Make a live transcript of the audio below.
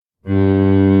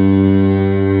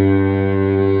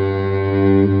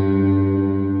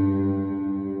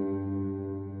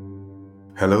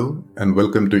and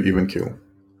welcome to Evenkill.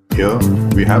 Here,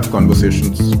 we have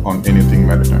conversations on anything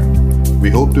maritime. We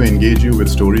hope to engage you with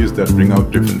stories that bring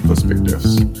out different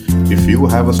perspectives. If you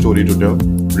have a story to tell,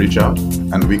 reach out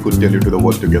and we could tell it to the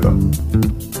world together.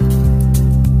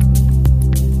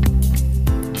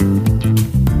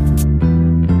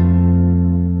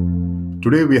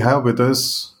 Today, we have with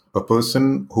us a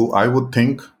person who I would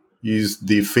think is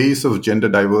the face of gender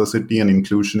diversity and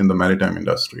inclusion in the maritime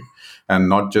industry, and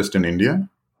not just in India,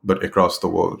 but across the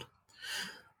world.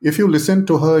 If you listen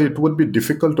to her, it would be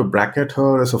difficult to bracket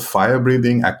her as a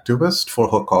fire-breathing activist for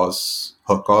her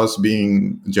cause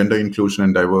being gender inclusion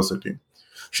and diversity.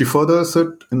 She furthers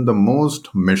it in the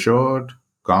most measured,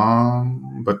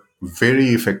 calm, but very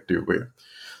effective way.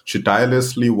 She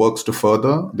tirelessly works to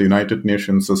further the United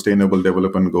Nations Sustainable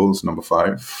Development Goals number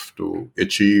 5 to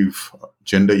achieve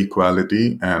gender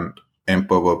equality and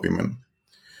empower women.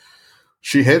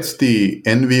 She heads the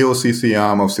NVOCC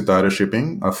arm of Sitara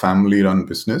Shipping, a family-run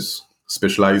business,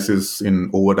 specializes in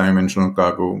over-dimensional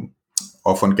cargo,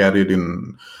 often carried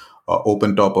in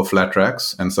open top or flat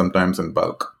racks, and sometimes in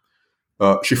bulk.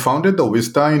 She founded the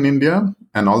Vista in India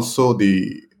and also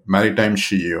the Maritime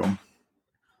CEO.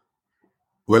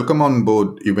 Welcome on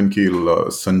board Evenkill,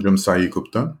 Sanjam Sai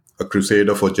Gupta, a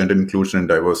crusader for gender inclusion and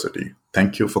diversity.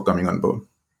 Thank you for coming on board.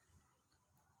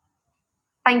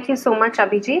 Thank you so much,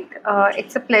 Abhijit.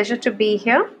 It's a pleasure to be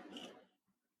here.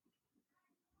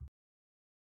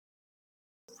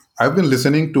 I've been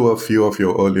listening to a few of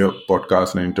your earlier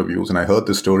podcasts and interviews, and I heard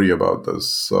the story about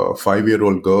this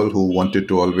 5-year-old girl who wanted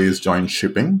to always join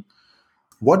shipping.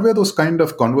 What were those kind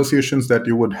of conversations that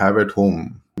you would have at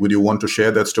home? Would you want to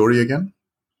share that story again?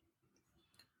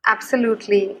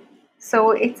 Absolutely.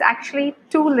 So it's actually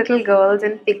 2 little girls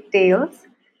in pigtails.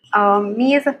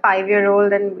 Me as a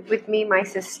 5-year-old and with me, my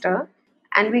sister.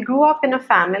 And we grew up in a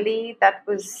family that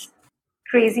was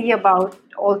crazy about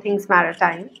all things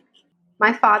maritime.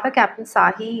 My father, Captain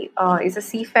Sahi, is a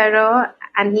seafarer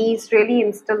and he's really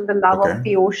instilled the love of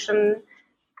the ocean.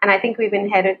 And I think we've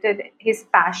inherited his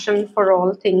passion for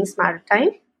all things maritime.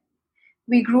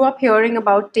 We grew up hearing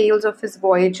about tales of his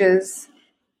voyages,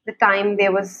 the time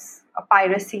there was a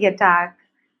piracy attack,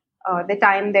 the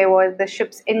time the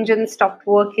ship's engine stopped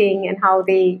working, and how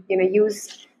they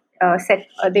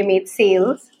they made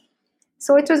sails.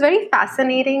 So it was very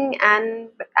fascinating. And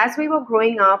as we were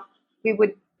growing up, we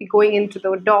would be going into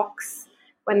the docks.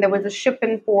 When there was a ship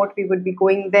in port, we would be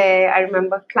going there. I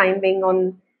remember climbing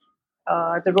on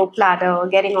the rope ladder,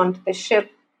 getting onto the ship,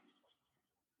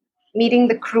 meeting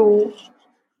the crew,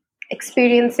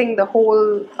 experiencing the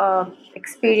whole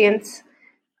experience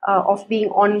of being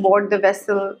on board the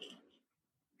vessel,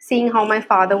 seeing how my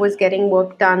father was getting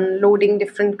work done, loading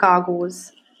different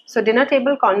cargoes. So dinner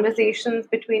table conversations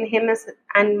between him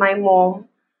and my mom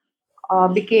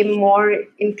became more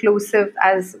inclusive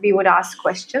as we would ask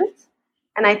questions.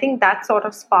 And I think that sort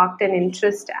of sparked an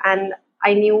interest. And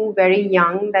I knew very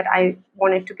young that I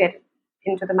wanted to get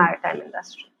into the maritime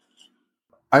industry.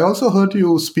 I also heard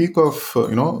you speak of,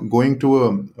 going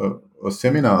to a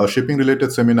seminar, a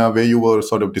shipping-related seminar, where you were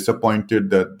sort of disappointed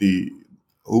that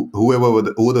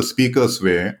who the speakers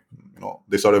were,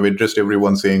 they sort of addressed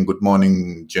everyone saying, "Good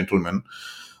morning, gentlemen,"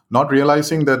 not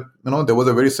realizing that there was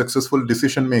a very successful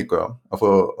decision maker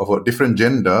of a different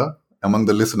gender among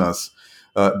the listeners.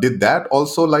 Did that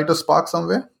also light a spark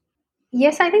somewhere?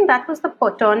 Yes, I think that was the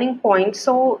turning point.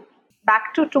 So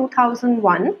back to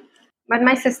 2001. But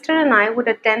my sister and I would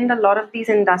attend a lot of these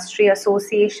industry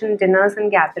association dinners and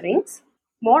gatherings.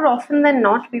 More often than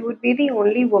not, we would be the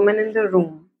only woman in the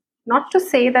room. Not to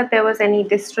say that there was any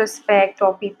disrespect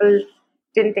or people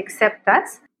didn't accept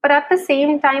us, but at the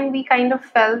same time, we kind of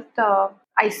felt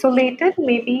isolated,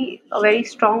 maybe a very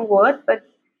strong word, but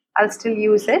I'll still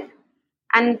use it.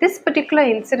 And this particular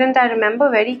incident I remember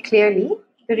very clearly.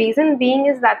 The reason being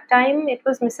is that time it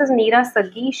was Mrs. Neera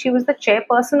Saggi. She was the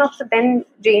chairperson of the then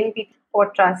JNP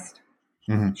Port Trust.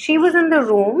 Mm-hmm. She was in the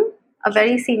room, a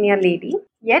very senior lady.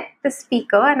 Yet the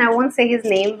speaker, and I won't say his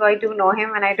name, though I do know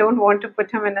him and I don't want to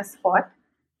put him in a spot,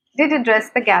 did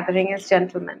address the gathering as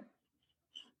gentlemen.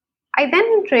 I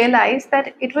then realized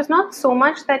that it was not so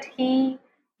much that he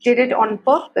did it on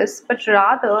purpose, but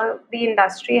rather the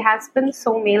industry has been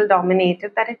so male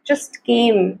dominated that it just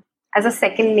came as a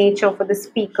second nature for the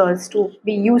speakers to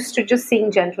be used to just seeing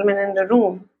gentlemen in the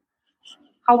room.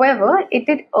 However, it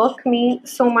did irk me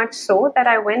so much so that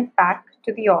I went back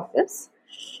to the office,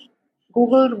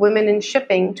 Googled women in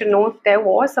shipping to know if there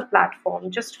was a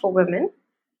platform just for women,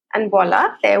 and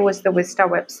voila, there was the Vista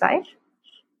website.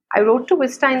 I wrote to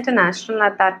Vista International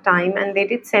at that time, and they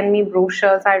did send me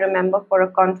brochures, I remember, for a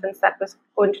conference that was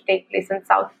going to take place in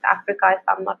South Africa, if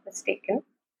I'm not mistaken.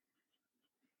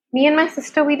 Me and my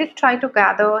sister, we did try to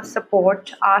gather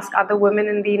support, ask other women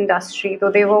in the industry, though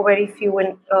there were very few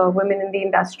women in the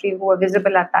industry who were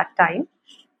visible at that time,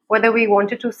 whether we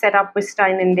wanted to set up Vista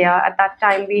in India. At that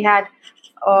time, we had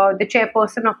the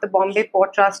chairperson of the Bombay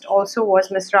Port Trust also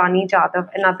was Ms. Rani Jadhav,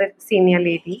 another senior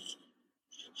lady.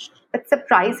 But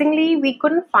surprisingly, we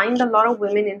couldn't find a lot of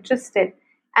women interested,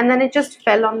 and then it just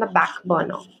fell on the back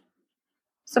burner.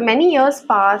 So many years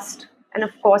passed, and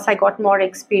of course, I got more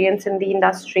experience in the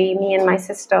industry. Me and my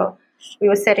sister, we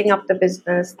were setting up the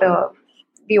business, the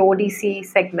ODC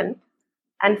segment.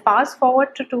 And fast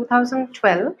forward to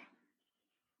 2012,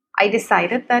 I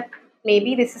decided that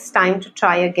maybe this is time to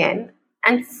try again.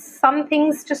 And some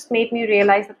things just made me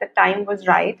realize that the time was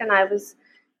right, and I was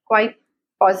quite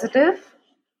positive.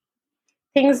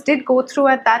 Things did go through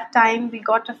at that time. We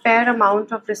got a fair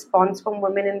amount of response from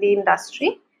women in the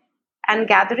industry. And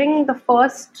gathering the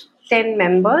first 10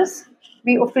 members,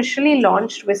 we officially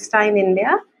launched Vista in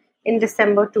India in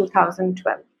December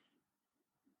 2012.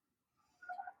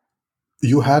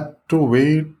 You had to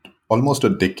wait almost a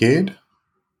decade.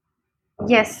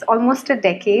 Yes, almost a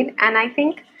decade. And I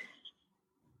think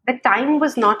the time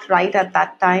was not right at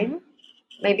that time.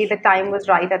 Maybe the time was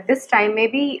right at this time.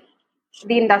 Maybe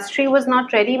the industry was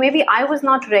not ready. Maybe I was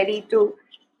not ready to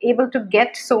able to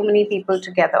get so many people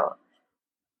together.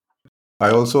 I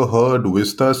also heard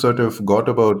Vista sort of got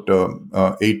about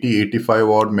 80, 85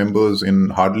 odd members in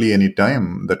hardly any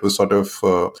time. That was sort of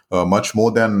much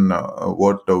more than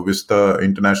what Vista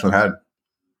International had.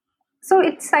 So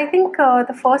it's, I think,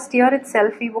 the first year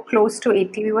itself, we were close to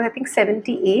 80. We were, I think,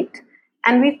 78.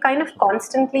 And we've kind of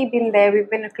constantly been there. We've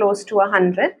been close to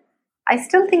 100. I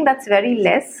still think that's very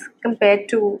less compared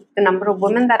to the number of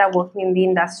women that are working in the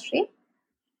industry.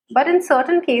 But in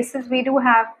certain cases, we do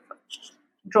have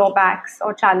drawbacks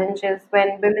or challenges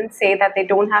when women say that they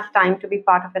don't have time to be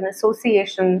part of an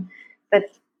association, that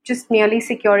just merely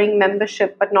securing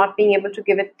membership but not being able to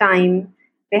give it time.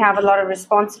 They have a lot of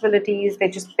responsibilities, they're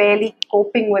just barely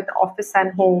coping with office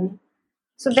and home.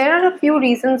 So there are a few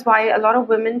reasons why a lot of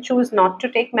women choose not to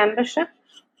take membership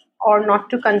or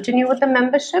not to continue with the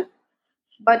membership.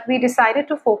 But we decided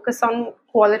to focus on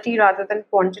quality rather than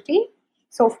quantity.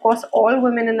 So, of course, all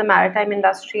women in the maritime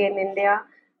industry in India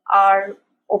are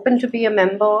open to be a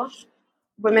member,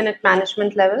 women at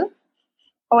management level.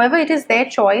 However, it is their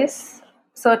choice.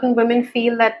 Certain women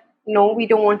feel that no, we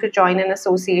don't want to join an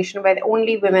association where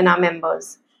only women are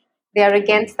members. They are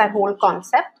against that whole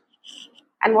concept.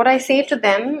 And what I say to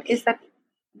them is that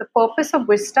the purpose of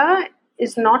Vista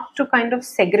is not to kind of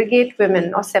segregate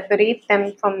women or separate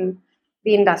them from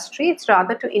the industry, it's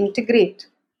rather to integrate.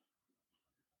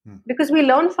 Because we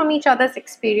learn from each other's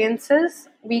experiences,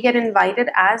 we get invited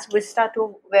as Vista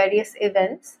to various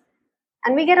events,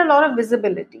 and we get a lot of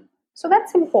visibility. So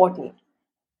that's important.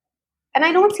 And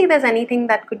I don't see there's anything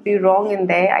that could be wrong in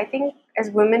there. I think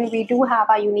as women, we do have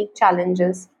our unique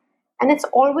challenges. And it's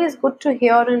always good to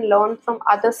hear and learn from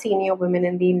other senior women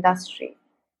in the industry.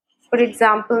 For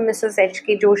example, Mrs.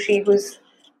 H.K. Joshi, who's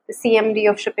the CMD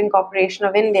of Shipping Corporation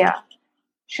of India,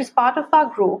 she's part of our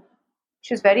group.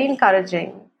 She's very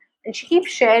encouraging. And she keeps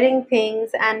sharing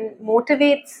things and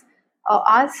motivates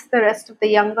us, the rest of the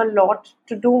younger lot,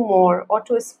 to do more or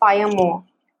to aspire more.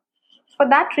 For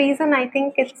that reason, I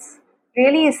think it's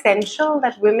really essential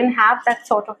that women have that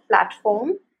sort of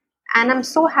platform. And I'm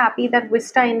so happy that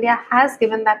Vista India has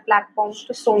given that platform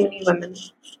to so many women.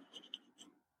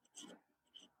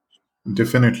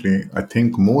 Definitely. I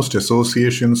think most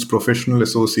associations, professional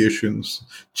associations,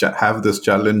 have this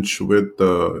challenge with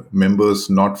members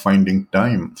not finding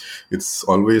time. It's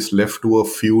always left to a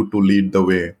few to lead the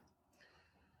way.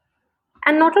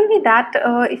 And not only that,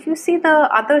 if you see the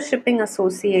other shipping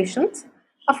associations,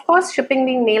 of course, shipping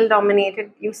being male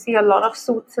dominated, you see a lot of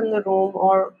suits in the room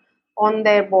or on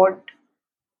their board,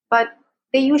 but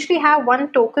they usually have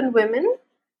one token women.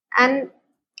 And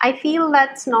I feel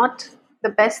that's not the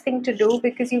best thing to do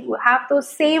because you have those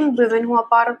same women who are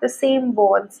part of the same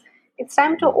boards. It's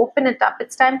time to open it up.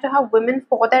 It's time to have women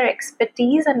for their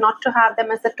expertise and not to have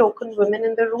them as the token women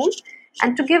in the room,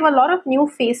 and to give a lot of new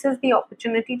faces the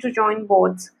opportunity to join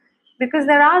boards, because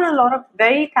there are a lot of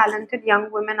very talented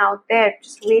young women out there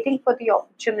just waiting for the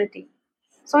opportunity.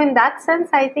 So, in that sense,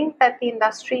 I think that the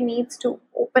industry needs to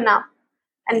open up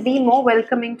and be more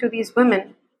welcoming to these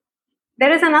women.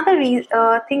 There is another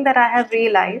thing that I have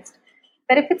realized,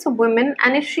 that if it's a woman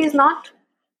and if she's not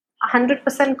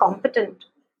 100% competent,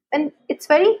 then it's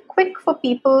very quick for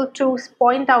people to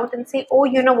point out and say, oh,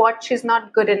 you know what, she's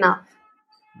not good enough.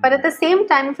 But at the same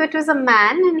time, if it was a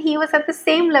man and he was at the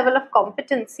same level of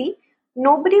competency,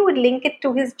 nobody would link it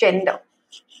to his gender.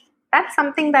 That's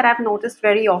something that I've noticed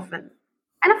very often.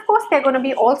 And of course, there are going to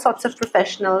be all sorts of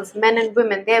professionals, men and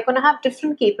women. They are going to have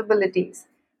different capabilities.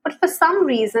 But for some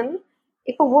reason,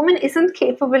 if a woman isn't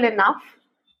capable enough,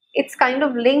 it's kind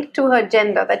of linked to her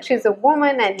gender, that she's a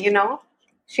woman and,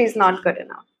 she's not good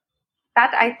enough.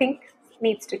 That I think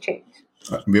needs to change.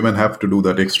 Women have to do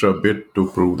that extra bit to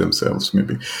prove themselves,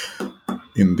 maybe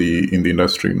in the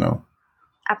industry now.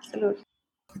 Absolutely.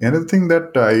 Another thing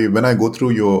that when I go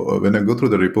through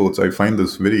the reports, I find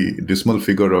this very dismal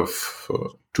figure of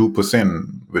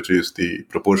 2%, which is the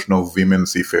proportion of women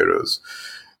seafarers,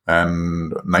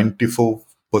 and 94%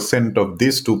 of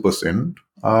these 2%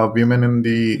 are women in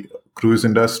the cruise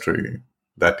industry.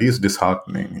 That is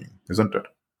disheartening, isn't it?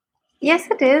 Yes,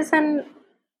 it is. And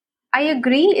I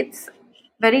agree, it's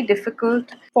very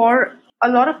difficult for a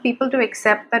lot of people to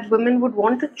accept that women would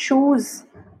want to choose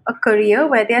a career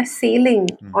where they are sailing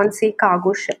on, say,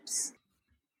 cargo ships.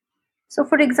 So,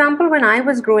 for example, when I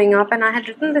was growing up, and I had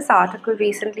written this article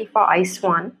recently for Ice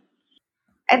One,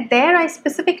 and there I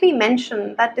specifically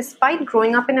mentioned that despite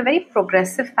growing up in a very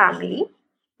progressive family,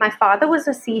 my father was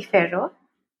a seafarer,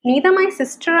 neither my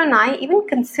sister and I even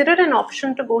considered an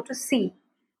option to go to sea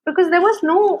because there was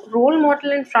no role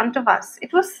model in front of us.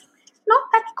 It was not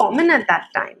that common at that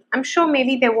time. I'm sure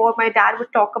maybe there were, my dad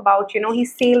would talk about, he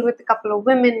sailed with a couple of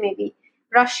women, maybe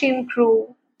Russian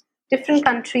crew, different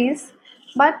countries,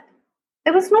 but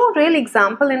there was no real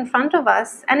example in front of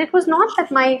us. And it was not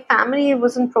that my family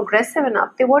wasn't progressive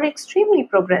enough, they were extremely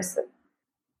progressive.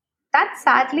 That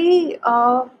sadly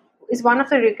is one of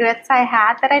the regrets I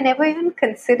had, that I never even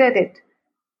considered it.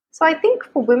 So I think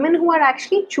for women who are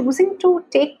actually choosing to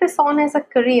take this on as a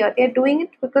career, they're doing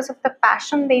it because of the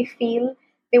passion they feel,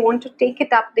 they want to take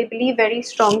it up, they believe very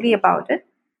strongly about it.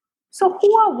 So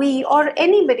who are we or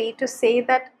anybody to say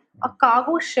that a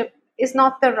cargo ship is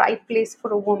not the right place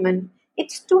for a woman?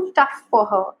 It's too tough for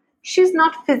her. She's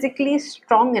not physically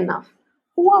strong enough.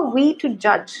 Who are we to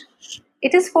judge?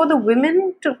 It is for the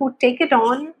women who take it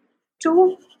on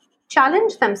to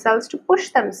challenge themselves, to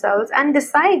push themselves, and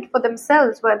decide for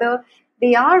themselves whether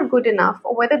they are good enough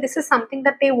or whether this is something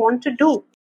that they want to do.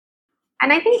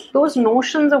 And I think those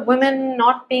notions of women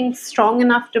not being strong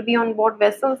enough to be on board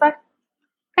vessels are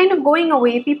kind of going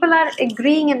away. People are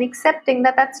agreeing and accepting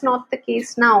that that's not the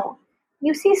case now.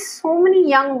 You see so many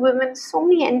young women, so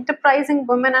many enterprising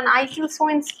women, and I feel so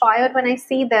inspired when I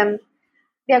see them.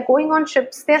 They are going on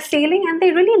ships, they're sailing, and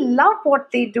they really love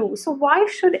what they do. So, why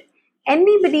should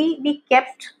anybody be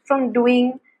kept from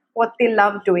doing what they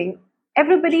love doing?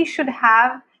 Everybody should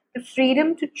have the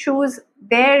freedom to choose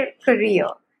their career,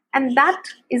 and that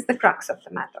is the crux of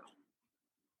the matter.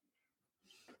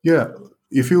 Yeah.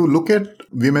 If you look at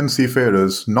women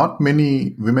seafarers, not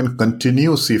many women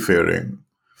continue seafaring.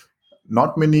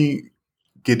 Not many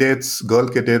girl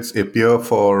cadets appear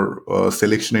for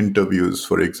selection interviews,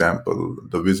 for example,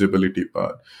 the visibility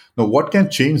part. Now, what can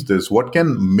change this? What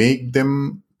can make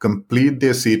them complete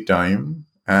their sea time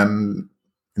and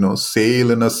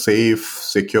sail in a safe,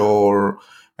 secure,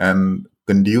 and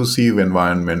conducive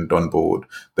environment on board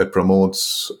that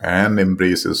promotes and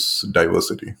embraces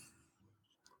diversity?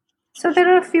 So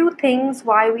there are a few things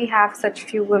why we have such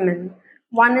few women.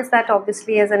 One is that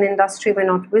obviously as an industry we're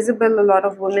not visible. A lot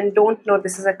of women don't know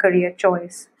this is a career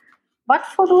choice. But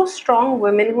for those strong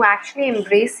women who actually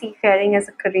embrace seafaring as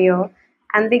a career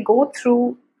and they go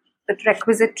through the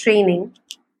requisite training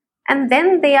and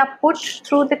then they are put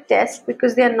through the test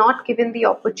because they are not given the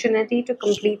opportunity to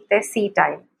complete their sea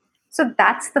time. So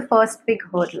that's the first big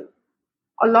hurdle.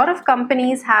 A lot of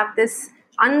companies have this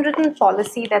unwritten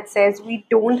policy that says we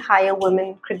don't hire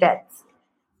women cadets.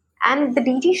 And the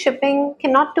DG shipping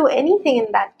cannot do anything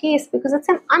in that case because it's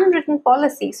an unwritten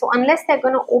policy. So, unless they're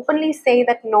going to openly say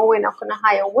that no, we're not going to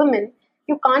hire women,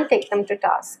 you can't take them to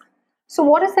task. So,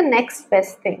 what is the next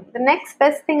best thing? The next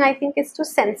best thing, I think, is to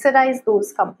sensitize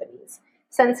those companies,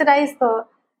 sensitize the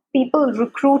people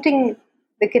recruiting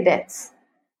the cadets.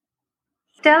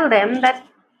 Tell them that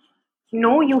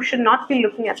no, you should not be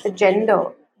looking at the gender,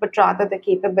 but rather the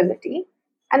capability.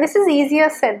 And this is easier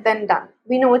said than done.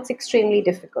 We know it's extremely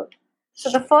difficult. So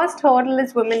the first hurdle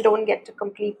is women don't get to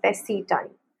complete their sea time.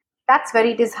 That's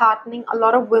very disheartening. A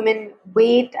lot of women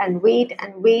wait and wait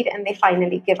and wait and they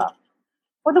finally give up.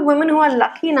 For the women who are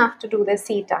lucky enough to do their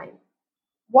sea time,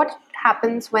 what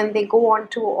happens when they go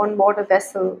on board a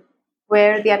vessel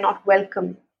where they are not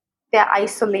welcome? They are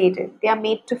isolated. They are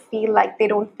made to feel like they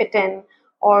don't fit in,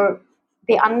 or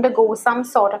they undergo some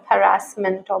sort of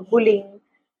harassment or bullying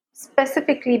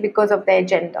specifically because of their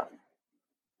gender.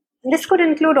 This could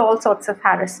include all sorts of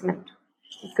harassment.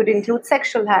 It could include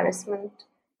sexual harassment,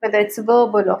 whether it's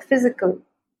verbal or physical.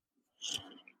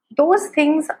 Those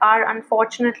things are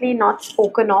unfortunately not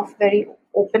spoken of very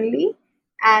openly,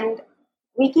 and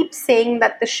we keep saying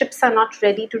that the ships are not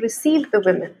ready to receive the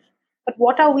women. But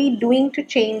what are we doing to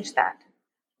change that?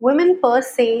 Women per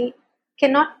se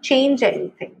cannot change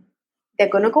anything. They're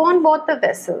going to go on board the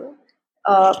vessel.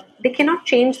 They cannot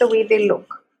change the way they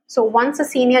look. So once a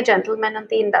senior gentleman in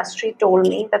the industry told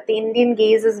me that the Indian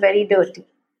gaze is very dirty.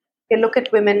 They look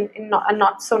at women in a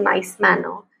not so nice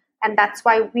manner. And that's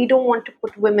why we don't want to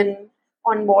put women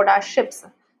on board our ships.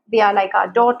 They are like our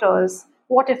daughters.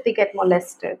 What if they get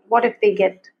molested? What if they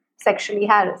get sexually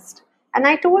harassed? And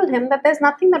I told him that there's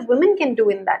nothing that women can do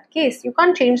in that case. You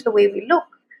can't change the way we look.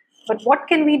 But what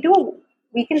can we do?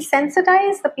 We can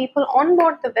sensitize the people on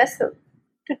board the vessel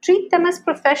to treat them as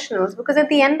professionals, because at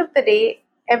the end of the day,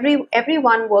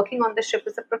 everyone working on the ship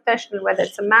is a professional, whether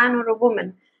it's a man or a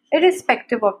woman,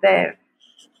 irrespective of their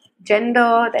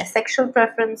gender, their sexual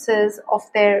preferences, of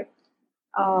their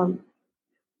um,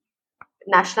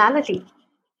 nationality.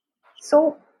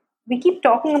 So we keep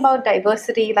talking about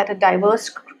diversity, that a diverse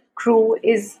crew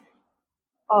is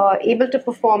able to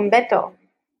perform better.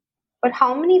 But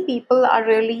how many people are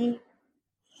really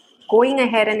going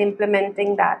ahead and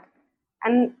implementing that?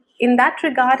 And in that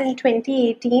regard, in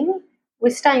 2018,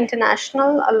 Vista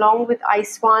International, along with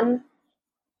ISWAN,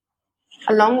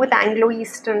 along with Anglo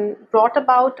Eastern, brought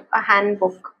about a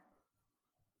handbook,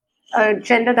 a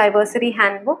gender diversity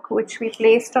handbook, which we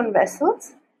placed on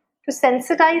vessels to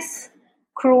sensitize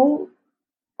crew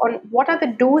on what are the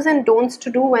do's and don'ts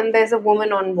to do when there's a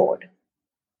woman on board.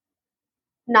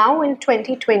 Now in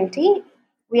 2020,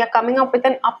 we are coming up with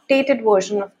an updated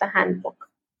version of the handbook.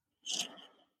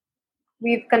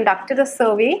 We've conducted a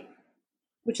survey,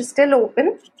 which is still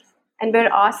open, and we're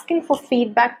asking for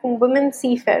feedback from women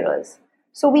seafarers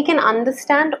so we can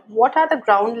understand what are the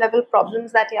ground level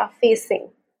problems that they are facing.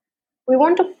 We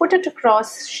want to put it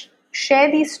across,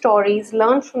 share these stories,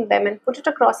 learn from them, and put it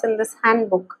across in this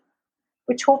handbook,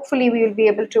 which hopefully we will be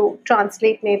able to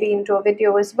translate maybe into a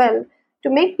video as well, to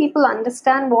make people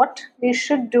understand what they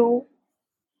should do,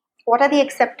 what are the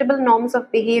acceptable norms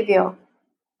of behavior,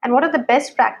 and what are the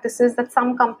best practices that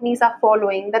some companies are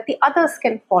following that the others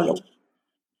can follow.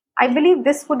 I believe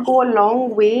this would go a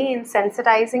long way in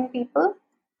sensitizing people.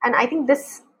 And I think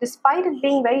this, despite it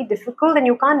being very difficult and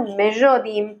you can't measure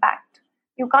the impact,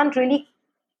 you can't really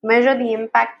measure the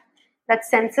impact that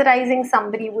sensitizing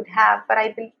somebody would have. But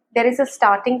I believe there is a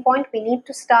starting point. We need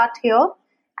to start here,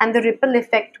 and the ripple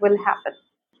effect will happen.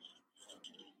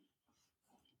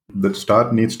 The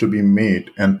start needs to be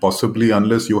made, and possibly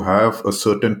unless you have a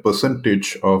certain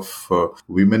percentage of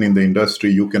women in the industry,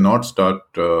 you cannot start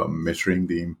measuring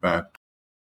the impact.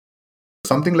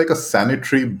 Something like a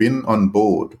sanitary bin on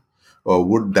board,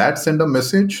 would that send a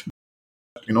message?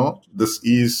 This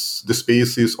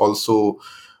space is also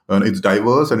it's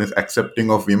diverse and it's accepting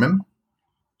of women.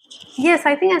 Yes,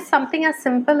 I think as something as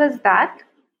simple as that,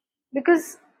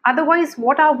 because otherwise,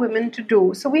 what are women to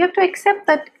do? So we have to accept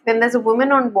that when there's a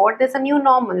woman on board, there's a new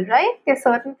normal, right? There's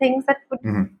certain things that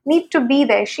would need to be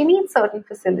there. She needs certain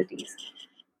facilities.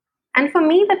 And for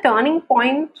me, the turning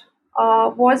point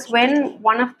was when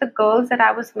one of the girls that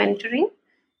I was mentoring,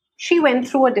 she went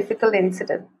through a difficult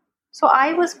incident. So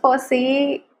I was per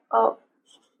se,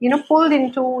 pulled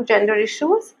into gender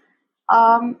issues.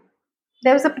 Um,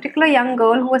 there was a particular young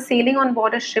girl who was sailing on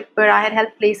board a ship where I had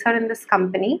helped place her in this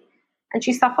company, and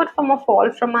she suffered from a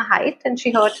fall from a height, and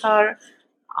she hurt her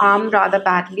arm rather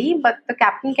badly. But the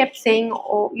captain kept saying,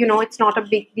 "Oh, it's not a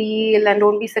big deal, and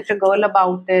don't be such a girl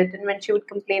about it." And when she would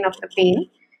complain of the pain,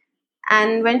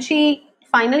 and when she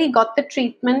finally got the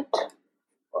treatment,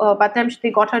 by the time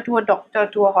they got her to a doctor,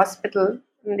 to a hospital,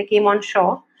 and they came on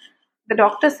shore, the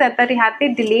doctor said that had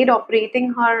they delayed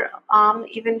operating her arm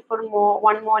even for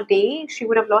one more day, she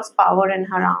would have lost power in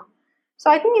her arm.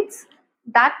 So I think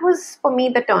that was for me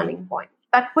the turning point.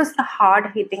 That was the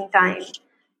hard hitting time.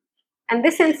 And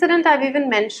this incident I've even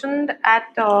mentioned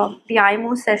at the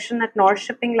IMO session at North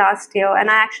Shipping last year, and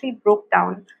I actually broke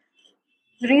down.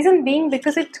 The reason being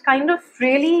because it kind of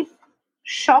really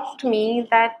shocked me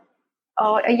that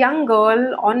a young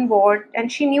girl on board,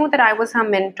 and she knew that I was her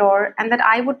mentor and that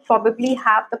I would probably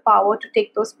have the power to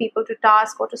take those people to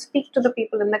task or to speak to the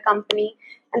people in the company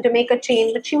and to make a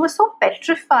change. But she was so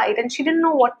petrified and she didn't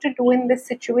know what to do in this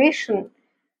situation.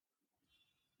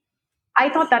 I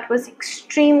thought that was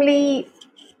extremely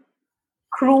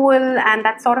cruel, and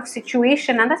that sort of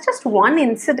situation. And that's just one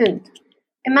incident.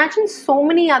 Imagine so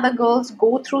many other girls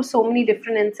go through so many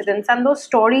different incidents, and those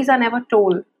stories are never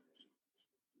told.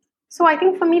 So I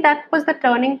think for me that was the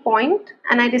turning point,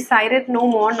 and I decided no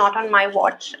more, not on my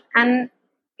watch. And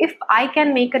if I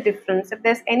can make a difference, if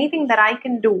there's anything that I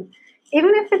can do,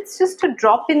 even if it's just a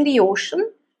drop in the ocean,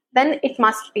 then it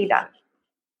must be done.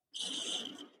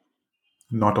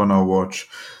 Not on our watch.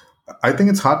 I think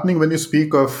it's heartening when you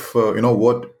speak of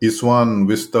what Iswan,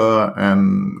 Vista,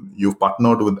 and you've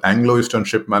partnered with Anglo Eastern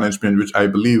Ship Management, which I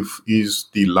believe is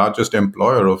the largest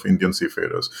employer of Indian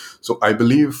seafarers. So I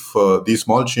believe these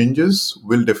small changes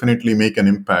will definitely make an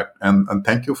impact. And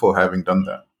thank you for having done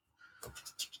that.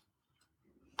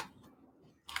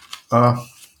 Uh,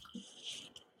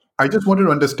 I just wanted to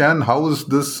understand how is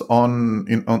this in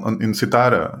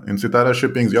Sitara, in Sitara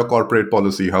Shipping's your corporate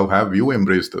policy? How have you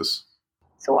embraced this?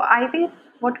 So I think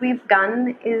what we've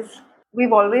done is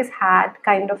we've always had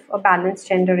kind of a balanced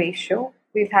gender ratio.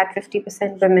 We've had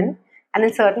 50% women, and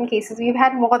in certain cases, we've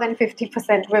had more than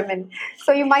 50% women.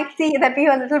 So you might see that we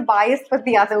are a little biased, but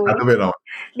the other way. Other way around.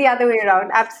 The other way around,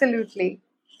 absolutely.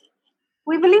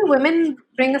 We believe women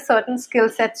bring a certain skill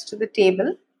sets to the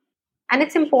table, and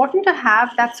it's important to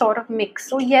have that sort of mix.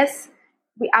 So yes,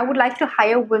 I would like to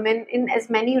hire women in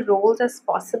as many roles as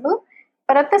possible,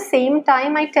 but at the same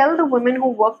time I tell the women who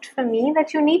worked for me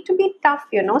that you need to be tough.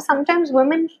 Sometimes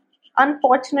women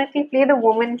unfortunately play the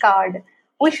woman card.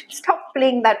 We should stop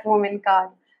playing that woman card.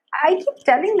 I keep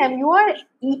telling them you are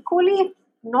equally, if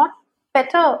not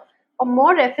better or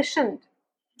more efficient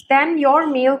than your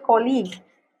male colleague.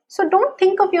 So don't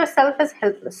think of yourself as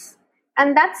helpless.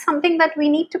 And that's something that we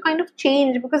need to kind of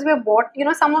change, because we're bought,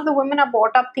 some of the women are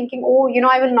brought up thinking, oh,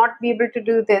 I will not be able to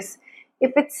do this.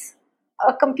 If it's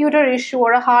a computer issue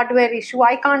or a hardware issue,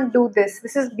 I can't do this.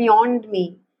 This is beyond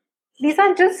me. These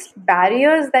are just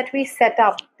barriers that we set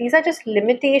up. These are just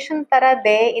limitations that are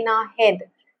there in our head,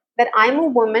 that I'm a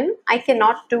woman, I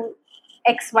cannot do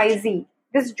XYZ.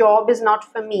 This job is not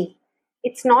for me.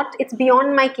 It's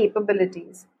beyond my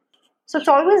capabilities. So it's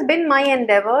always been my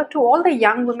endeavor to all the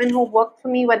young women who work for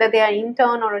me, whether they are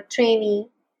intern or a trainee,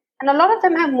 and a lot of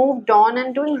them have moved on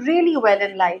and doing really well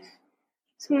in life.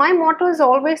 So my motto is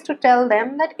always to tell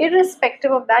them that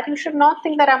irrespective of that, you should not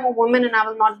think that I'm a woman and I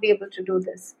will not be able to do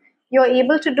this. You're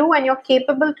able to do and you're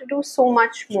capable to do so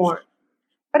much more.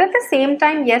 But at the same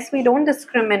time, yes, we don't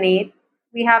discriminate.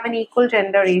 We have an equal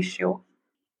gender ratio.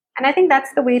 And I think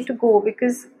that's the way to go,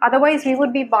 because otherwise we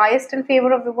would be biased in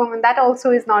favor of the woman. That also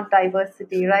is not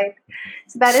diversity, right?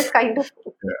 So that is kind of,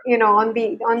 on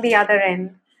the other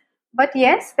end. But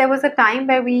yes, there was a time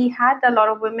where we had a lot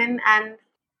of women, and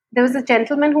there was a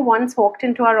gentleman who once walked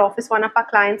into our office, one of our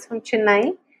clients from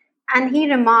Chennai, and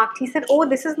he remarked, he said, "Oh,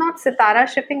 this is not Sitara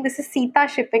shipping, this is Sita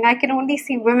shipping. I can only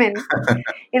see women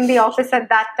in the office at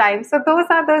that time." So those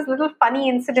are those little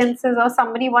funny incidences, or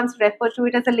somebody once referred to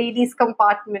it as a ladies'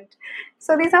 compartment.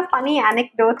 So these are funny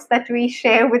anecdotes that we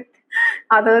share with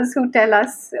others who tell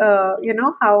us,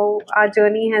 how our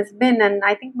journey has been. And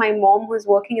I think my mom, who's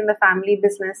working in the family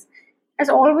business, has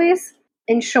always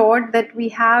ensured that we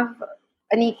have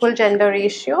an equal gender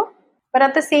ratio, but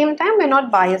at the same time, we're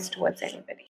not biased towards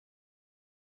anybody.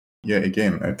 Yeah,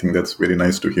 again, I think that's very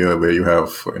nice to hear where you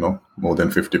have, more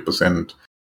than 50%.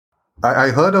 I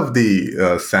heard of the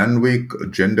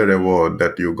Sandvik Gender Award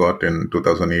that you got in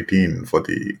 2018 for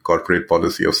the corporate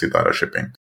policy of Sitara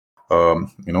Shipping,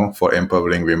 for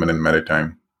empowering women in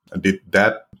maritime. Did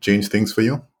that change things for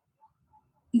you?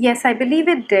 Yes, I believe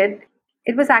it did.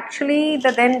 It was actually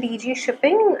the then DG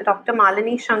Shipping, Dr.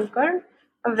 Malini Shankar,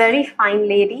 a very fine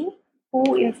lady,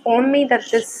 who informed me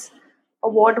that this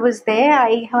award was there.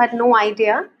 I had no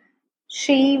idea.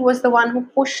 She was the one who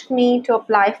pushed me to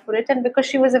apply for it, and because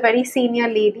she was a very senior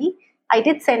lady, I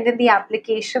did send in the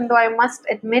application, though I must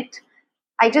admit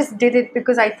I just did it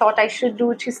because I thought I should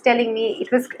do it. She's telling me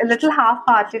it was a little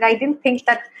half-hearted. I didn't think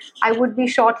that I would be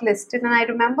shortlisted. And I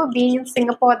remember being in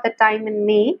Singapore at the time in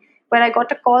May, where I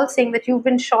got a call saying that you've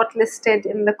been shortlisted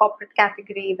in the corporate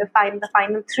category, the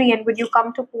final three, and would you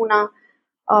come to Pune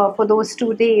for those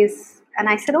 2 days? And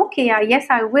I said, okay, yes,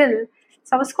 I will.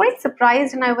 So I was quite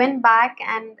surprised, and I went back,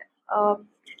 and uh,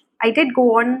 I did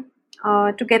go on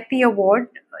to get the award,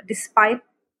 despite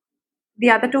the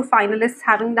other two finalists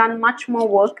having done much more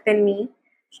work than me.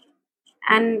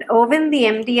 And Irwin, the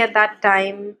MD at that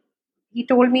time, he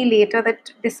told me later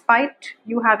that despite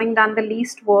you having done the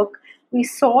least work, we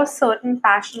saw certain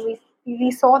passion.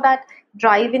 We saw that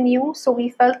drive in you. So we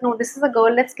felt, no, this is a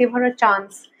girl, let's give her a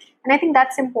chance. And I think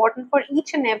that's important for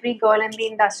each and every girl in the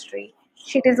industry.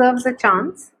 She deserves a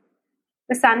chance.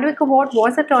 The Sandvik Award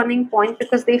was a turning point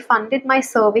because they funded my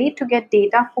survey to get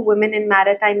data for women in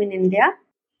maritime in India.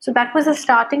 So that was a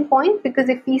starting point, because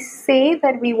if we say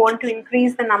that we want to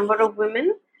increase the number of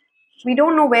women, we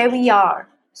don't know where we are.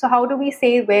 So how do we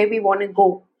say where we want to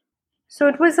go? So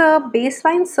it was a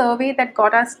baseline survey that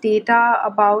got us data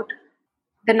about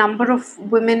the number of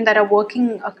women that are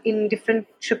working in different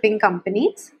shipping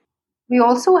companies. We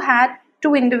also had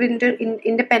two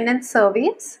independent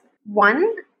surveys. One,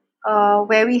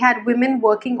 where we had women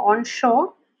working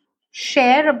onshore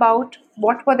share about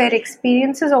what were their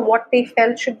experiences or what they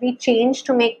felt should be changed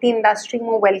to make the industry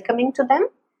more welcoming to them,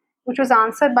 which was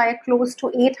answered by close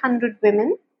to 800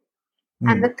 women.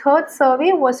 And the third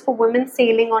survey was for women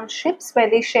sailing on ships, where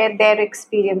they shared their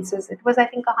experiences. It was, I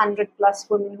think, 100 plus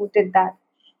women who did that.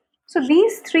 So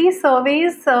these three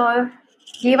surveys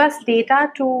gave us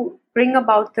data to bring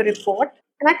about the report.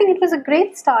 And I think it was a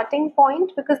great starting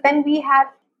point, because then we had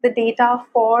the data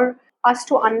for us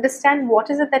to understand what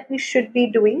is it that we should be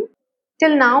doing.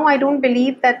 Till now, I don't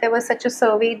believe that there was such a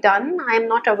survey done. I am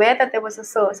not aware that there was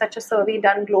such a survey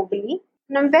done globally.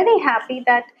 And I'm very happy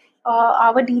that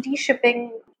our DT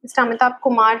Shipping, Mr. Amitabh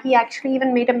Kumar, he actually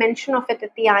even made a mention of it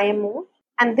at the IMO.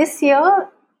 And this year,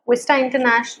 Vista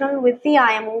International with the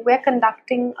IMO, we're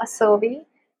conducting a survey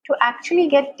to actually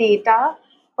get data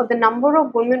for the number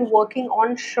of women working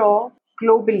onshore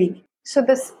globally. So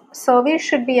this survey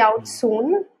should be out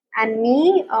soon. And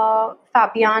me,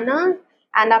 Fabiana,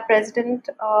 and our president,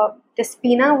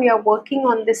 Despina, we are working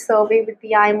on this survey with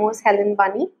the IMO's Helen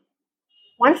Bunny.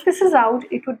 Once this is out,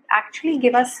 it would actually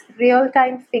give us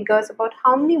real-time figures about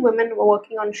how many women were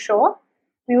working on shore.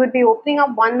 We would be opening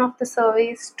up one of the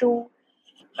surveys to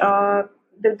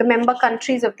the member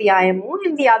countries of the IMO,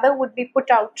 and the other would be put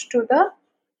out to the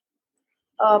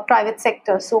private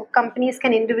sector. So companies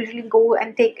can individually go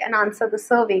and take and answer the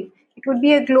survey. It would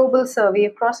be a global survey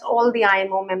across all the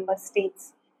IMO member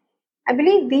states. I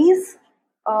believe these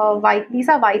are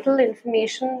vital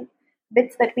information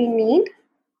bits that we need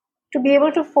to be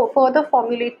able to further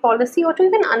formulate policy, or to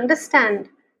even understand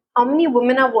how many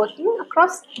women are working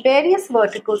across various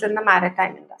verticals in the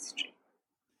maritime industry.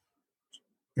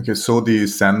 Okay, so the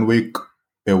Sandvik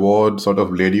award sort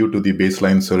of led you to the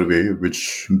baseline survey,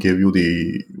 which gave you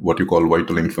the what you call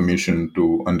vital information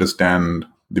to understand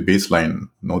the baseline,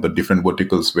 the different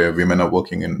verticals where women are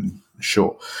working in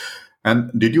shore. And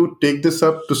did you take this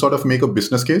up to sort of make a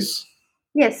business case?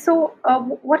 Yes. So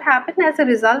what happened as a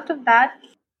result of that,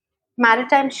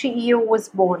 Maritime CEO was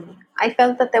born. I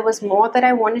felt that there was more that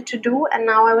I wanted to do, and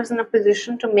now I was in a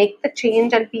position to make the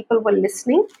change, and people were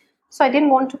listening. So I didn't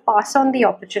want to pass on the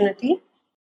opportunity.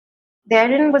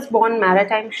 Therein was born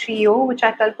Maritime CEO, which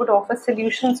I felt would offer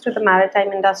solutions to the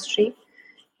maritime industry,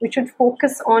 which would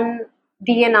focus on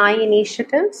D&I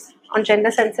initiatives, on gender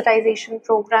sensitization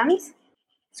programs.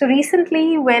 So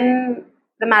recently, when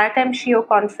the Maritime CEO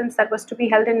conference that was to be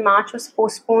held in March was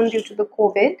postponed due to the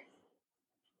COVID,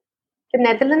 the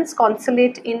Netherlands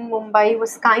consulate in Mumbai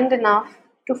was kind enough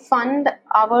to fund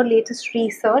our latest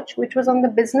research, which was on the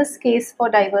business case for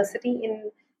diversity in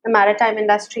the maritime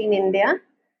industry in India.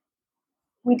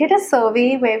 We did a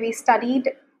survey where we studied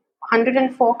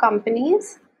 104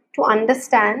 companies to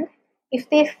understand if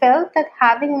they felt that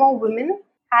having more women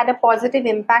had a positive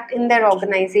impact in their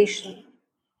organization.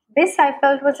 This I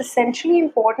felt was essentially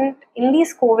important in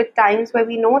these COVID times, where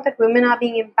we know that women are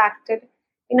being impacted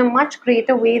in a much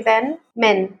greater way than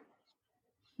men.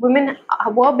 Women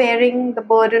were bearing the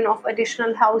burden of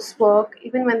additional housework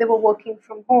even when they were working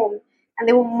from home, and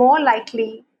they were more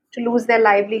likely to lose their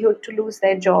livelihood, to lose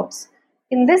their jobs.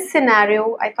 In this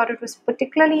scenario, I thought it was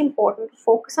particularly important to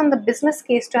focus on the business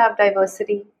case to have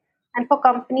diversity, and for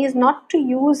companies not to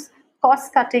use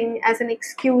cost cutting as an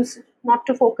excuse not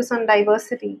to focus on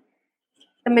diversity.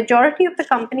 The majority of the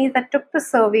companies that took the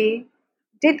survey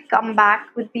did come back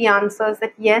with the answers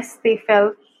that yes, they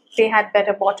felt they had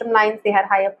better bottom lines, they had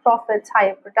higher profits,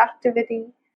 higher productivity,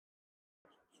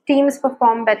 teams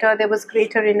performed better, there was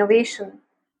greater innovation.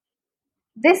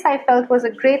 This I felt was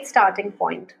a great starting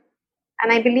point.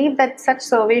 And I believe that such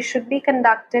surveys should be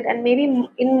conducted, and maybe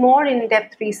in more in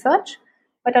depth research.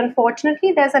 But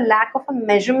unfortunately, there's a lack of a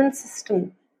measurement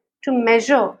system to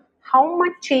measure how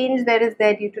much change there is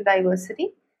there due to diversity.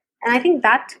 And I think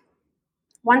that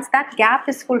once that gap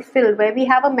is fulfilled, where we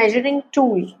have a measuring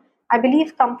tool, I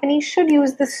believe companies should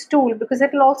use this tool, because it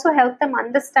will also help them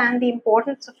understand the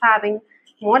importance of having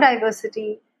more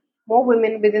diversity, more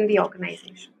women within the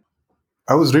organization.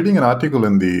 I was reading an article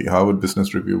in the Harvard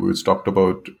Business Review which talked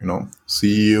about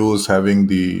CEOs having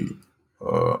the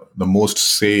most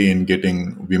say in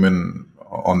getting women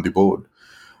on the board.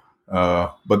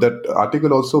 But that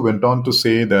article also went on to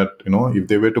say that if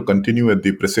they were to continue at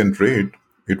the present rate,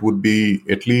 it would be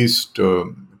at least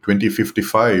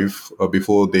 2055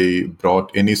 before they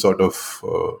brought any sort of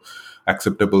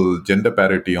acceptable gender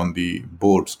parity on the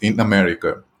boards in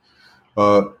America.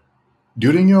 Uh,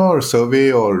 During your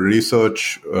survey or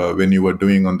research, when you were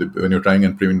doing when you're trying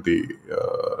and prevent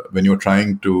when you're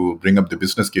trying to bring up the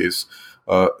business case,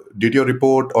 did your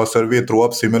report or survey throw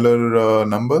up similar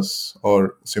numbers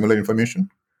or similar information?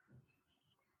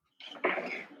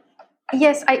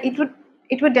 Yes,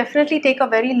 it would definitely take a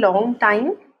very long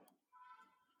time.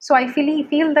 So I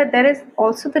feel that there is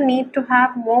also the need to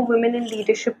have more women in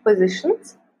leadership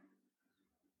positions,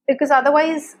 because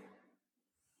otherwise,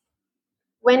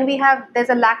 when there's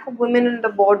a lack of women in the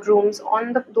boardrooms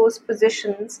on those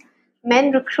positions,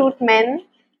 men recruit men,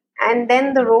 and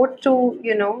then the road to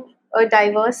a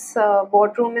diverse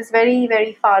boardroom is very,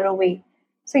 very far away.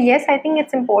 So yes, I think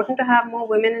it's important to have more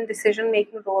women in decision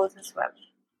making roles as well.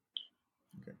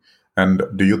 And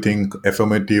do you think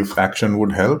affirmative action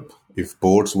would help if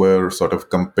boards were sort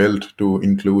of compelled to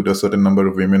include a certain number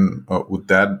of women? Would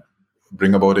that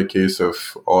bring about a case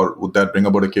of, or would that bring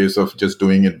about a case of just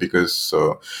doing it because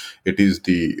it is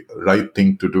the right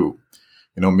thing to do?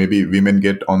 Maybe women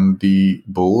get on the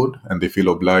board and they feel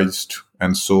obliged,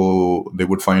 and so they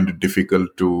would find it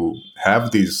difficult to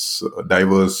have these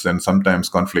diverse and sometimes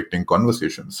conflicting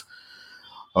conversations.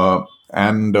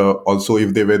 And also,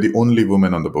 if they were the only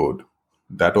woman on the board,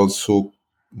 that also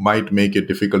might make it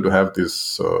difficult to have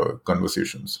these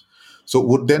conversations. So,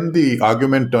 would then the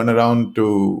argument turn around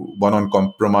to one on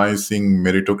compromising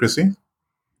meritocracy?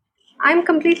 I'm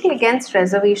completely against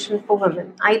reservation for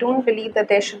women. I don't believe that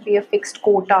there should be a fixed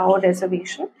quota or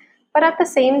reservation. But at the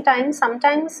same time,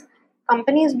 sometimes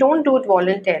companies don't do it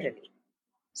voluntarily.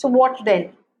 So, what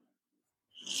then?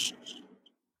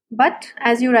 But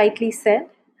as you rightly said,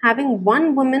 having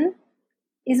one woman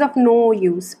is of no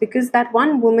use, because that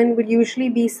one woman would usually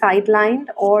be sidelined,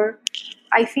 or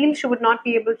I feel she would not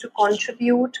be able to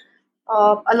contribute.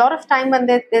 A lot of time when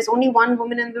there's only one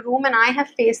woman in the room, and I have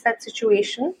faced that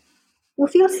situation, you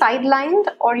feel sidelined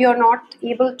or you're not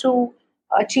able to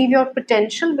achieve your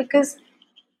potential, because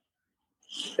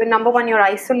number one, you're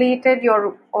isolated,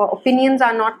 your opinions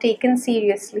are not taken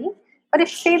seriously. But if,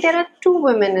 say, there are two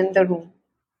women in the room,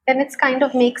 then it's kind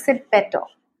of makes it better,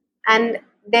 and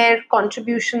their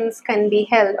contributions can be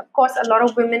held. Of course, a lot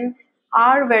of women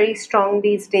are very strong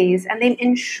these days and they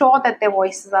ensure that their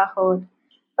voices are heard,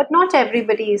 but not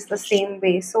everybody is the same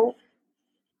way. So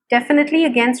definitely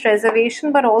against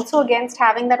reservation, but also against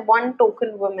having that one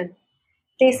token woman.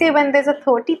 They say when there's a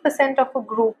 30% of a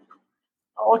group,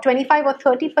 or 25 or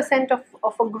 30%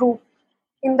 of a group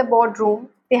in the boardroom,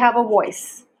 they have a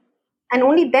voice. And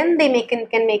only then they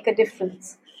can make a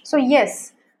difference. So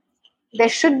yes, there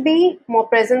should be more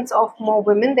presence of more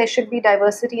women. There should be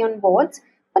diversity on boards,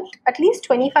 but at least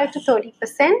 25 to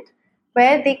 30%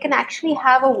 where they can actually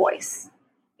have a voice.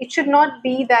 It should not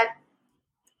be that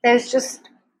there's just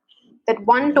that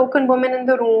one token woman in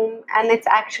the room and it's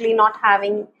actually not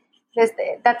having this.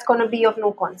 That's going to be of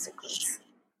no consequence.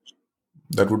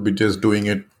 That would be just doing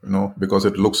it, because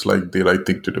it looks like the right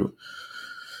thing to do.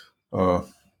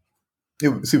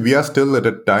 See, we are still at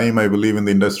a time, I believe, in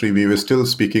the industry, we were still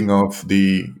speaking of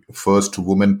the first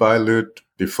woman pilot,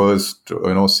 the first,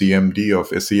 CMD of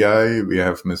SEI. We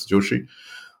have Ms. Joshi.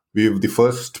 We have the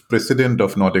first president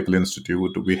of Nautical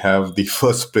Institute. We have the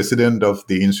first president of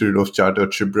the Institute of Chartered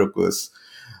Shipbrokers.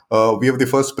 We have the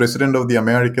first president of the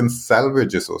American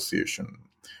Salvage Association.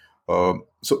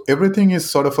 So everything is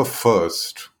sort of a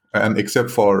first, and except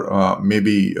for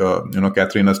maybe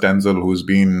Katharina Stanzel, who's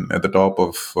been at the top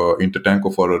of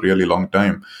Intertanko for a really long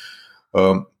time.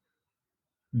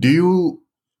 Do you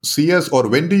see us, or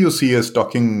when do you see us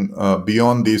talking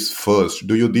beyond these first?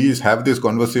 Do you have this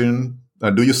conversation?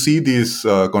 Do you see this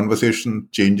conversation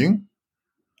changing?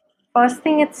 First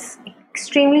thing, it's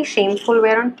extremely shameful.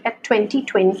 We're at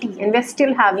 2020 and we're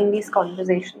still having these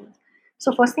conversations.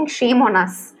 So first thing, shame on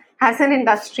us as an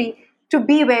industry to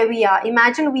be where we are.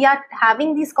 Imagine we are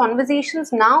having these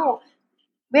conversations now,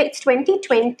 where it's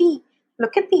 2020.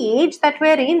 Look at the age that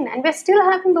we're in, and we're still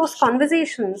having those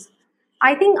conversations.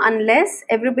 I think unless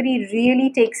everybody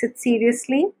really takes it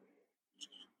seriously,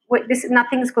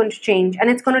 nothing's going to change,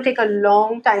 and it's going to take a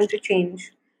long time to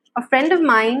change. A friend of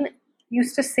mine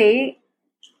used to say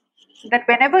that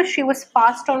whenever she was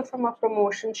passed on from a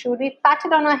promotion, she would be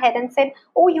patted on her head and said,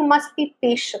 "Oh, you must be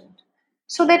patient."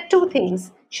 So there are two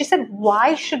things. She said,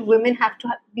 why should women have to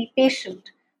be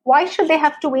patient? Why should they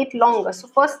have to wait longer? So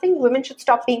first thing, women should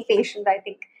stop being patient, I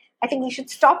think. I think we should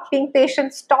stop being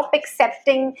patient, stop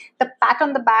accepting the pat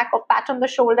on the back or pat on the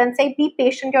shoulder and say, be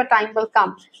patient, your time will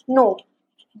come. No,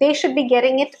 they should be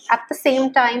getting it at the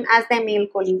same time as their male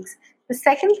colleagues. The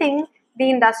second thing, the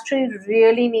industry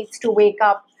really needs to wake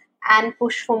up and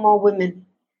push for more women.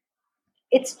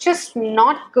 It's just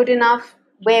not good enough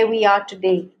where we are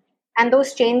today. And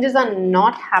those changes are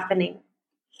not happening.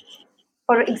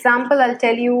 For example, I'll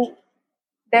tell you,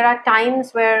 there are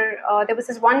times where there was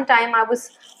this one time I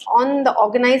was on the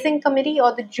organizing committee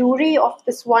or the jury of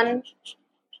this one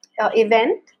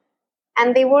event,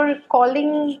 and they were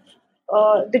calling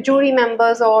the jury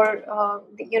members or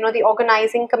the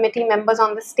organizing committee members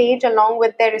on the stage along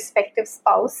with their respective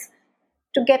spouse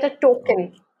to get a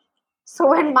token. So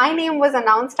when my name was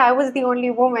announced, I was the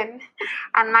only woman,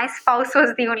 and my spouse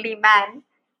was the only man.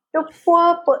 The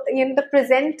the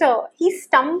presenter, he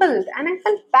stumbled, and I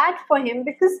felt bad for him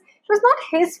because it was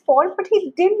not his fault, but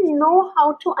he didn't know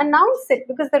how to announce it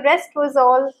because the rest was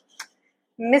all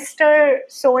Mr.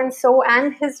 So and so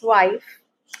and his wife.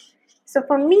 So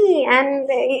for me, and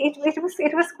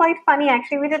it was quite funny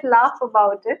actually. We did laugh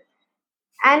about it.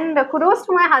 And kudos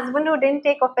to my husband who didn't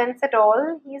take offense at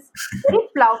all. He's very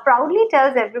proudly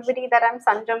tells everybody that I'm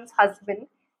Sanjam's husband.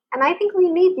 And I think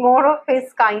we need more of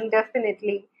his kind,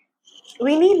 definitely.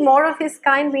 We need more of his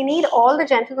kind. We need all the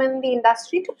gentlemen in the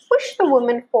industry to push the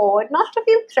women forward, not to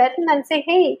feel threatened and say,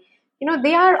 hey,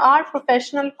 they are our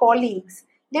professional colleagues.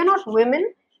 They're not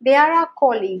women. They are our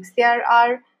colleagues. They are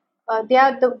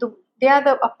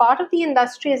a part of the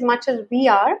industry as much as we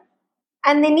are,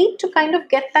 and they need to kind of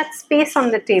get that space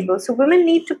on the table. So women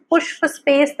need to push for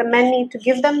space, the men need to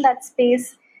give them that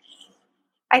space.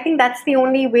 I think that's the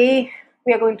only way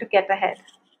we are going to get ahead.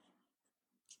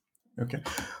 Okay.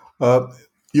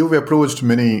 You've approached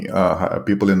many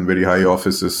people in very high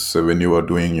offices when you were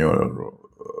doing your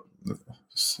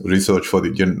research for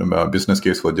the business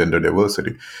case for gender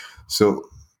diversity. So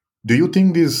do you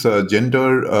think these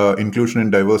gender inclusion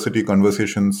and diversity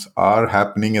conversations are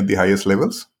happening at the highest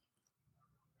levels?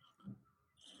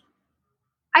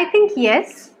 I think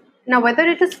yes. Now, whether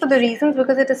it is for the reasons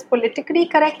because it is politically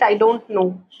correct, I don't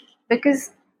know.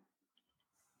 Because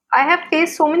I have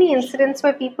faced so many incidents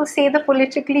where people say the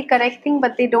politically correct thing,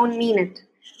 but they don't mean it.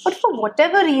 But for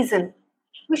whatever reason,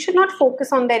 we should not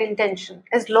focus on their intention.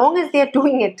 As long as they are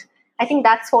doing it, I think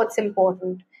that's what's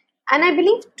important. And I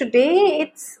believe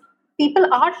today people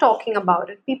are talking about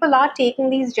it. People are taking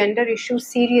these gender issues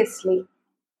seriously.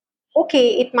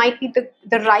 Okay, it might be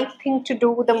the right thing to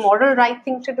do, the moral right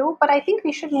thing to do, but I think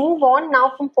we should move on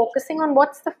now from focusing on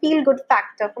what's the feel good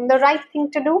factor, from the right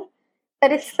thing to do,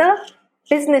 that it's the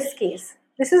business case.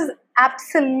 This is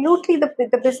absolutely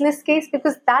the business case,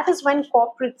 because that is when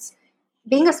corporates,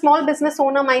 being a small business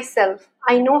owner myself,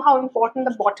 I know how important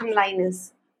the bottom line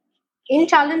is. In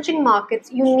challenging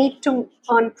markets, you need to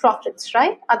earn profits,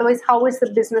 right? Otherwise, how is the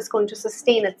business going to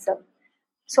sustain itself?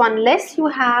 So unless you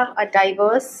have a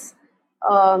diverse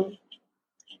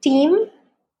team,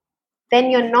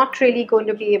 then you're not really going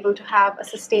to be able to have a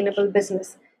sustainable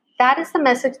business. That is the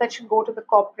message that should go to the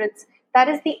corporates. That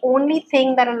is the only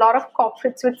thing that a lot of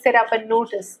corporates would sit up and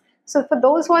notice. So for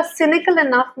those who are cynical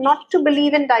enough not to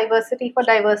believe in diversity for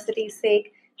diversity's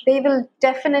sake, they will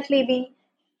definitely be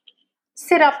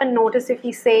sit up and notice if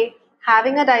we say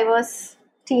having a diverse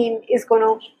team is going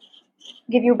to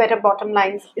give you better bottom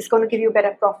lines, is going to give you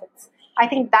better profits. I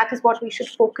think that is what we should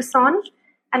focus on.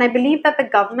 And I believe that the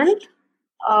government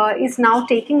is now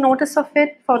taking notice of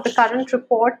it. For the current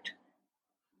report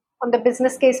on the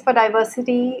business case for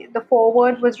diversity, the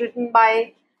foreword was written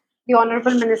by the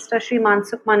Honorable Minister Shri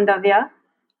Mansukh Mandavia.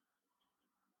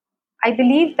 I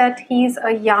believe that he's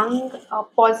a young,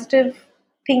 positive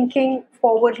thinking,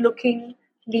 forward-looking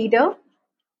leader.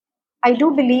 I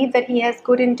do believe that he has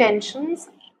good intentions,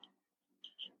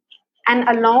 and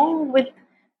along with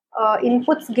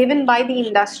inputs given by the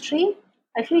industry,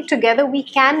 I feel together we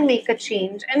can make a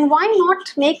change. And why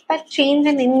not make that change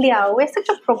in India? We're such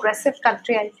a progressive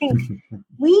country. I think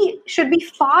we should be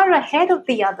far ahead of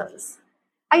the others.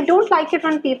 I don't like it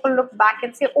when people look back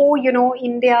and say, oh,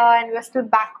 India, and we're still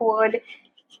backward.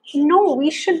 No, we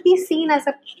should be seen as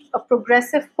a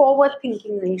progressive,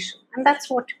 forward-thinking nation. And that's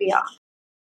what we are.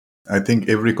 I think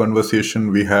every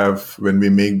conversation we have, when we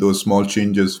make those small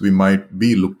changes, we might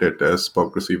be looked at as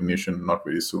progressive nation not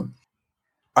very soon.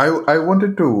 I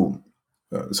wanted to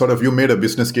you made a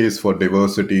business case for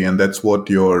diversity, and that's what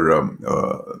your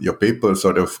paper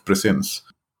sort of presents.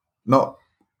 Now,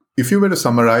 if you were to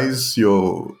summarize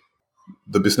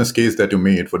the business case that you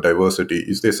made for diversity,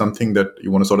 is there something that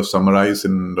you want to sort of summarize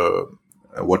in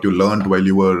what you learned while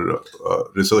you were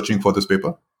researching for this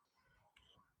paper?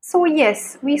 So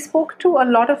yes, we spoke to a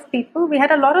lot of people. We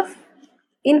had a lot of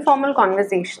informal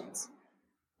conversations,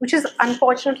 which is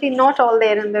unfortunately not all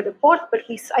there in the report, but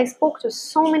I spoke to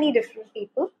so many different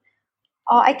people.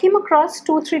 I came across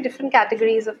 2, 3 different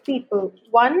categories of people.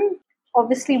 One,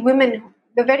 obviously, women,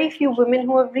 the very few women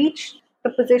who have reached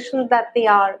the positions that they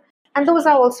are. And those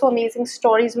are also amazing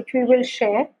stories which we will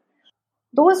share.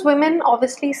 Those women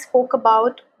obviously spoke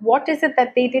about what is it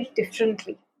that they did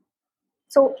differently.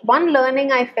 So, one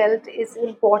learning I felt is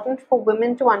important for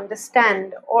women to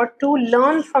understand or to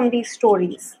learn from these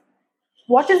stories.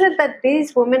 What is it that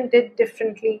these women did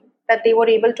differently that they were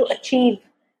able to achieve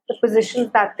the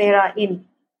positions that they are in?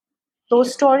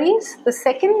 Those stories. The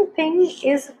second thing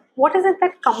is what is it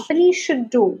that companies should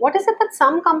do? What is it that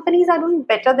some companies are doing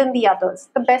better than the others?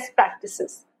 The best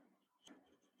practices.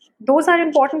 Those are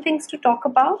important things to talk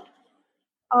about.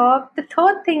 The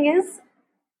third thing is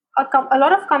a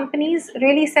lot of companies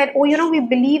really said, oh, we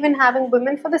believe in having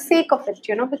women for the sake of it,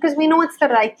 because we know it's the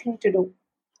right thing to do.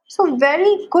 So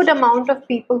very good amount of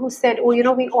people who said, oh,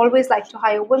 we always like to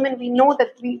hire women. We know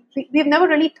that we've never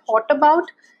really thought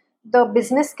about the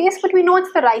business case, but we know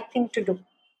it's the right thing to do.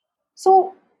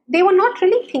 So they were not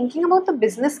really thinking about the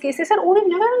business case. They said, oh, we've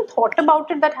never even thought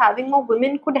about it that having more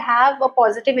women could have a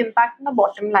positive impact on the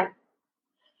bottom line.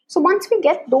 So once we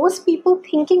get those people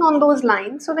thinking on those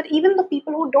lines, so that even the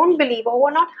people who don't believe or who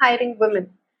are not hiring women,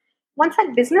 once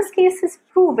that business case is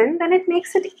proven, then it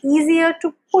makes it easier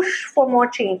to push for more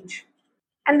change.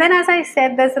 And then, as I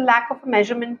said, there's a lack of a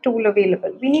measurement tool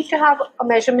available. We need to have a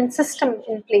measurement system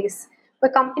in place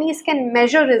where companies can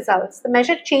measure results, the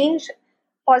measure change,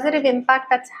 positive impact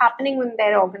that's happening in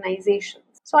their organizations.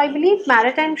 So I believe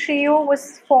Maritime Trio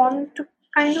was formed to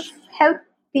kind of help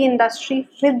the industry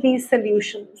with these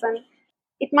solutions. And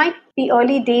it might be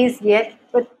early days yet,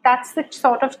 but that's the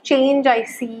sort of change I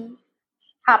see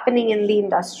happening in the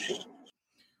industry.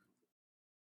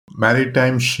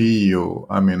 Maritime CEO.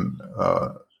 I mean,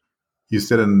 is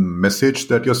there a message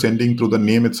that you're sending through the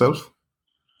name itself?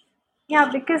 Yeah,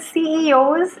 because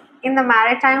CEOs in the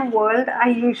maritime world are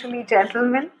usually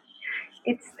gentlemen.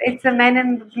 It's the men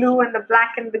in the blue and the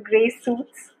black and the gray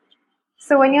suits.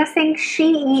 So when you're saying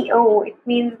CEO, it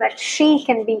means that she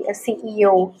can be a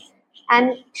CEO,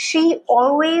 and she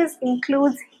always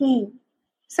includes he.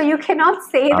 So you cannot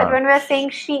say that Ah, when we're saying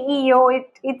CEO,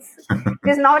 it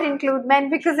does not include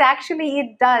men, because actually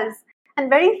it does, and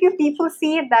very few people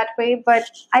see it that way. But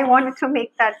I wanted to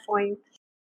make that point.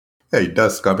 yeah, it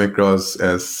does come across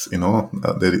as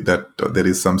there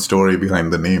is some story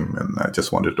behind the name, and I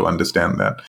just wanted to understand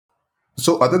that.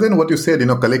 So, other than what you said,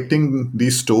 collecting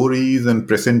these stories and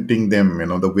presenting them,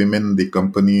 the women, the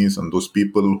companies, and those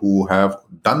people who have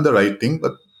done the right thing,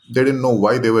 but they didn't know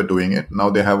why they were doing it. Now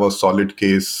they have a solid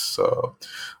case,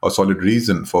 a solid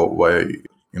reason for why,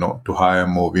 to hire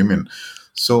more women.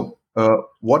 So,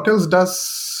 what else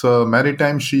does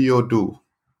Maritime CEO do?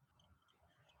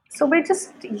 So we're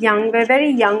just young. We're a very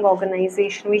young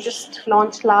organization. We just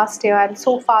launched last year, and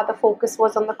so far the focus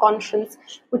was on the conference,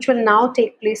 which will now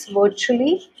take place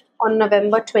virtually on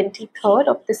November 23rd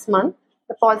of this month.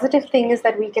 The positive thing is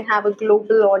that we can have a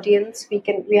global audience.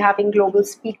 We're having global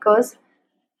speakers.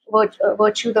 The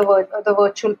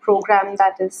virtual program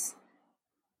that is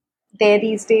there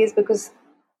these days, because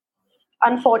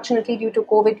unfortunately due to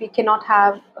COVID we cannot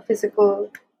have a physical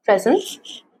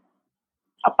presence.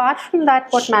 Apart from that,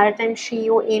 what Maritime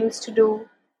CEO aims to do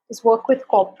is work with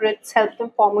corporates, help them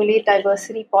formulate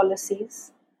diversity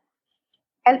policies,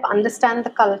 help understand the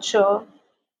culture,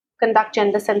 conduct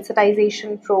gender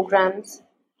sensitization programs.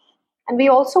 And we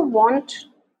also want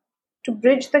to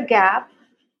bridge the gap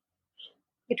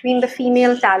between the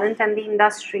female talent and the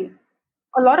industry.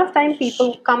 A lot of time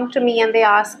people come to me and they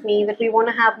ask me that we want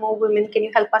to have more women, can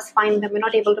you help us find them? We're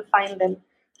not able to find them.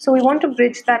 So we want to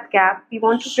bridge that gap. We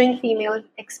want to bring female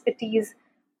expertise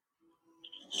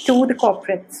to the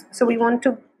corporates. So we want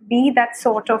to be that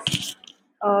sort of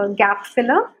gap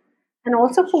filler. And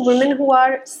also for women who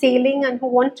are sailing and who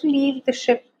want to leave the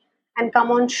ship and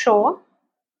come on shore,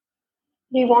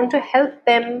 we want to help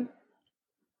them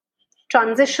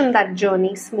transition that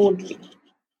journey smoothly.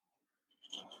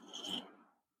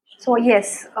 So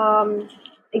yes,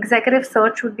 executive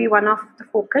search would be one of the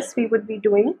focus we would be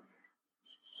doing.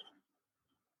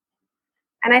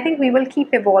 And I think we will keep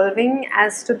evolving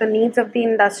as to the needs of the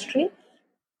industry,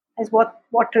 as what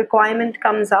requirement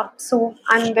comes up. So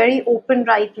I'm very open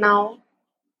right now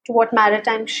to what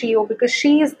Maritime Shio, because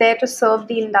she is there to serve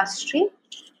the industry,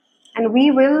 and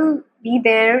we will be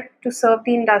there to serve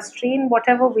the industry in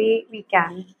whatever way we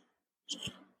can.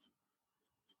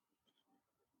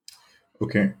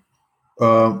 Okay.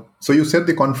 So you said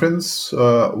the conference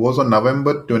was on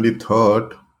November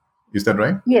 23rd. Is that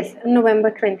right? Yes, November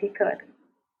 23rd.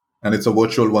 And it's a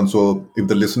virtual one. So if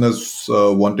the listeners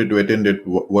wanted to attend it,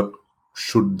 what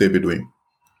should they be doing?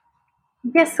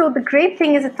 Yes, so the great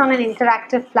thing is it's on an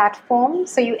interactive platform.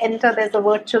 So you enter, there's a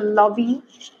virtual lobby,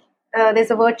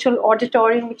 there's a virtual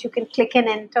auditorium which you can click and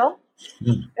enter.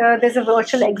 There's a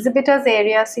virtual exhibitors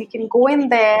area, so you can go in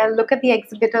there, look at the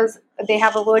exhibitors. They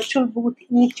have a virtual booth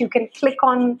each. You can click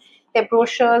on their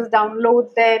brochures,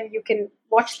 download them, you can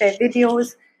watch their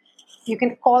videos, you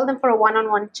can call them for a one on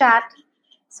one chat.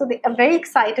 So they are very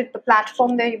excited. The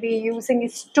platform that we're using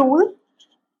is Stool.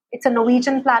 It's a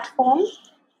Norwegian platform,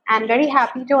 and very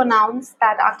happy to announce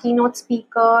that our keynote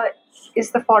speaker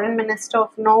is the Foreign Minister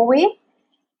of Norway.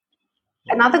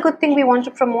 Another good thing we want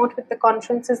to promote with the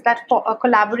conference is that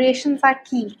collaborations are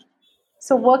key.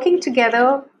 So working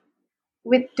together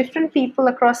with different people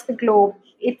across the globe,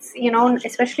 it's,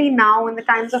 especially now in the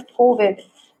times of COVID,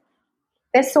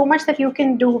 there's so much that you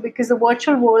can do because the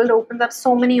virtual world opens up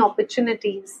so many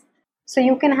opportunities. So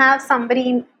you can have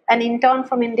somebody, an intern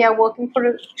from India working for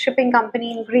a shipping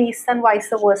company in Greece and vice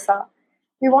versa.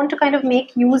 We want to kind of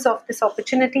make use of this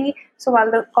opportunity. So while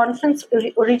the conference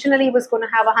originally was going to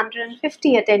have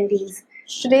 150 attendees,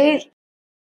 today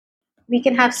we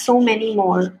can have so many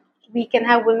more. We can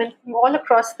have women from all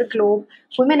across the globe,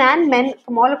 women and men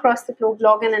from all across the globe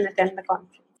log in and attend the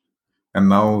conference. And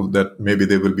now that maybe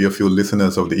there will be a few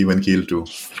listeners of the Even Keel too.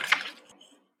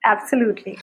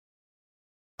 Absolutely.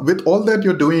 With all that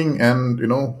you're doing, and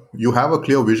you have a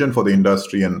clear vision for the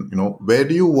industry, and where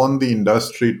do you want the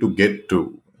industry to get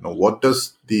to? What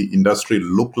does the industry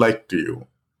look like to you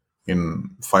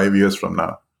in 5 years from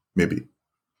now, maybe?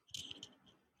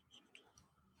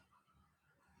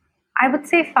 I would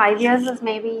say 5 years is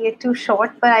maybe too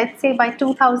short, but I'd say by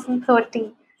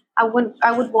 2030, I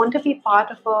would want to be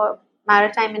part of a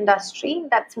maritime industry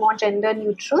that's more gender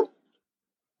neutral,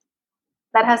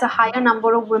 that has a higher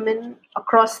number of women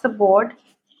across the board,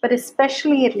 but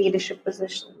especially at leadership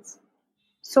positions.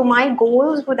 So my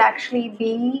goals would actually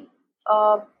be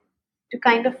to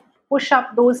kind of push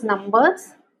up those numbers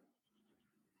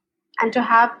and to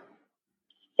have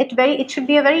it should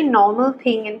be a very normal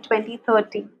thing in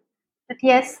 2030 that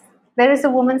yes, there is a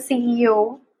woman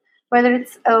CEO, whether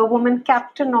it's a woman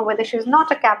captain or whether she's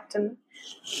not a captain.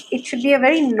 It should be a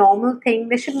very normal thing.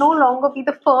 There should no longer be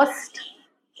the first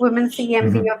women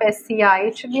CMD of SCI.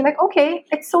 It should be like, okay,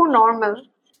 it's so normal.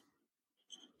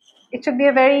 It should be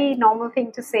a very normal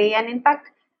thing to say. And in fact,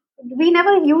 we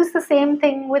never use the same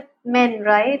thing with men,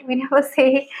 right? We never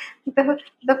say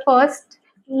the first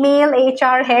male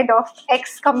HR head of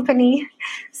X company.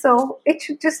 So it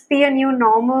should just be a new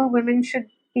normal. Women should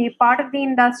be part of the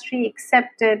industry,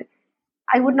 accepted.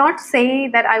 I would not say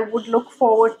that I would look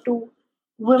forward to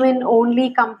women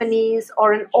only companies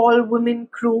or an all women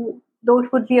crew, though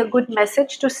it would be a good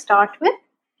message to start with.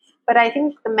 But I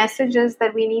think the message is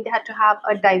that we need to have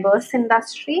a diverse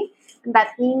industry, and that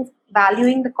means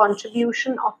valuing the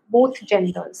contribution of both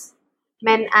genders,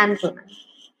 men and women.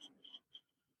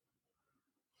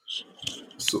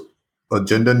 So, a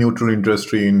gender neutral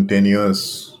industry in 10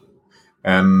 years,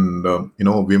 and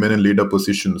women in leadership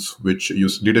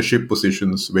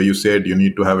positions where you said you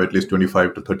need to have at least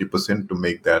 25 to 30% to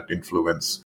make that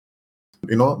influence.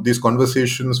 These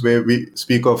conversations where we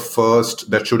speak of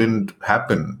first, that shouldn't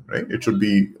happen, right? It should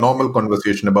be normal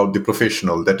conversation about the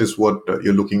professional. That is what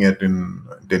you're looking at in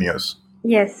 10 years.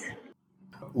 Yes.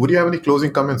 Would you have any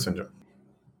closing comments, Sanjay?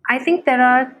 I think there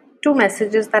are two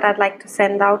messages that I'd like to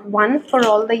send out. One, for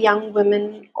all the young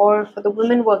women or for the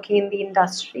women working in the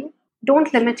industry.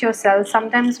 Don't limit yourself.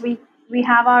 Sometimes we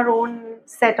have our own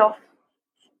set of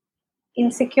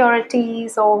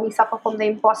insecurities, or we suffer from the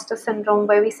imposter syndrome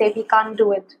where we say we can't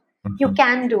do it. You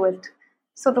can do it.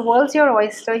 So the world's your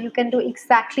oyster. You can do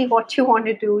exactly what you want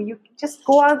to do. You just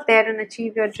go out there and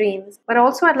achieve your dreams. But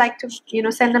also I'd like to,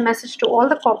 send a message to all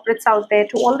the corporates out there,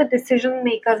 to all the decision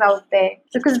makers out there,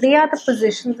 because they are the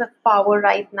positions of power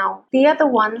right now. They are the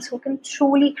ones who can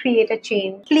truly create a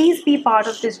change. Please be part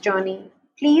of this journey.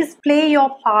 Please play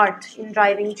your part in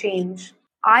driving change.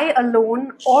 I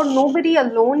alone or nobody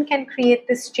alone can create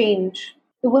this change.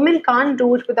 The women can't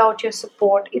do it without your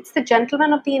support. It's the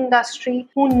gentlemen of the industry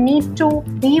who need to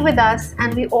be with us,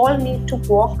 and we all need to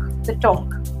walk the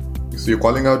talk. So you're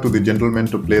calling out to the gentlemen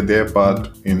to play their part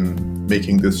in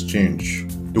making this change,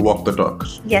 to walk the talk.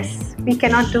 Yes, we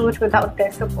cannot do it without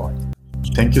their support.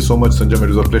 Thank you so much, Sanjam. It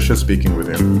was a pleasure speaking with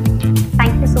you.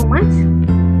 Thank you so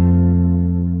much.